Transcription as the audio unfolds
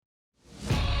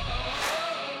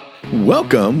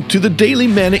Welcome to the Daily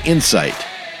Manna Insight,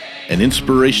 an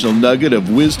inspirational nugget of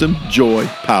wisdom, joy,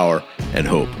 power, and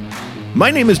hope. My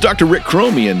name is Dr. Rick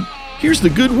Cromie, and here's the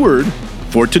good word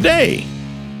for today.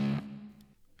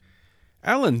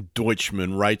 Alan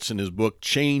Deutschman writes in his book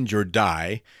Change or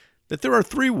Die that there are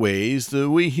three ways that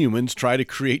we humans try to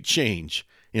create change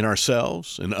in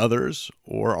ourselves, in others,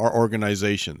 or our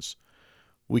organizations.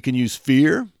 We can use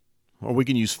fear, or we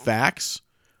can use facts,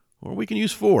 or we can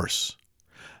use force.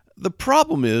 The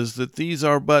problem is that these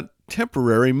are but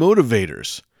temporary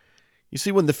motivators. You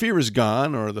see, when the fear is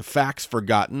gone, or the facts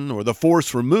forgotten, or the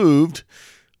force removed,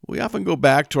 we often go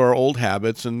back to our old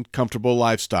habits and comfortable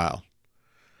lifestyle.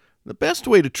 The best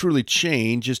way to truly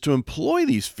change is to employ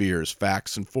these fears,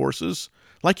 facts, and forces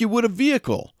like you would a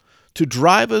vehicle to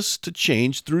drive us to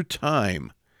change through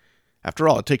time. After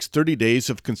all, it takes 30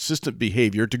 days of consistent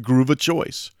behavior to groove a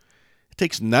choice. It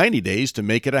takes 90 days to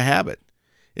make it a habit.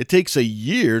 It takes a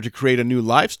year to create a new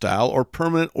lifestyle or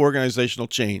permanent organizational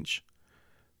change.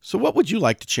 So what would you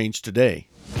like to change today?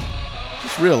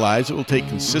 Just realize it will take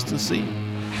consistency,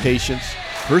 patience,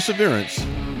 perseverance,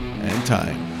 and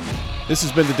time. This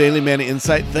has been the Daily Manna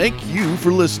Insight. Thank you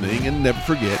for listening, and never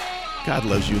forget, God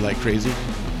loves you like crazy,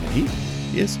 and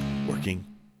He is working.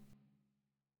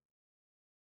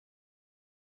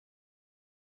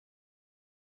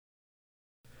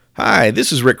 Hi,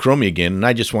 this is Rick Cromie again, and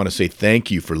I just want to say thank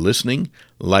you for listening,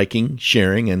 liking,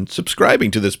 sharing, and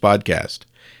subscribing to this podcast.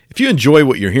 If you enjoy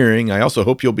what you're hearing, I also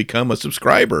hope you'll become a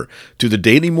subscriber to the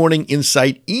Daily Morning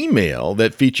Insight email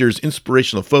that features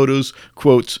inspirational photos,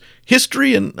 quotes,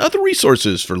 history, and other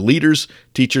resources for leaders,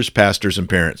 teachers, pastors, and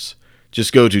parents.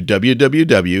 Just go to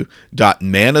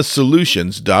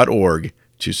www.mannasolutions.org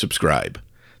to subscribe.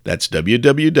 That's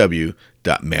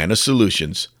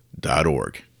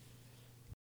www.mannasolutions.org.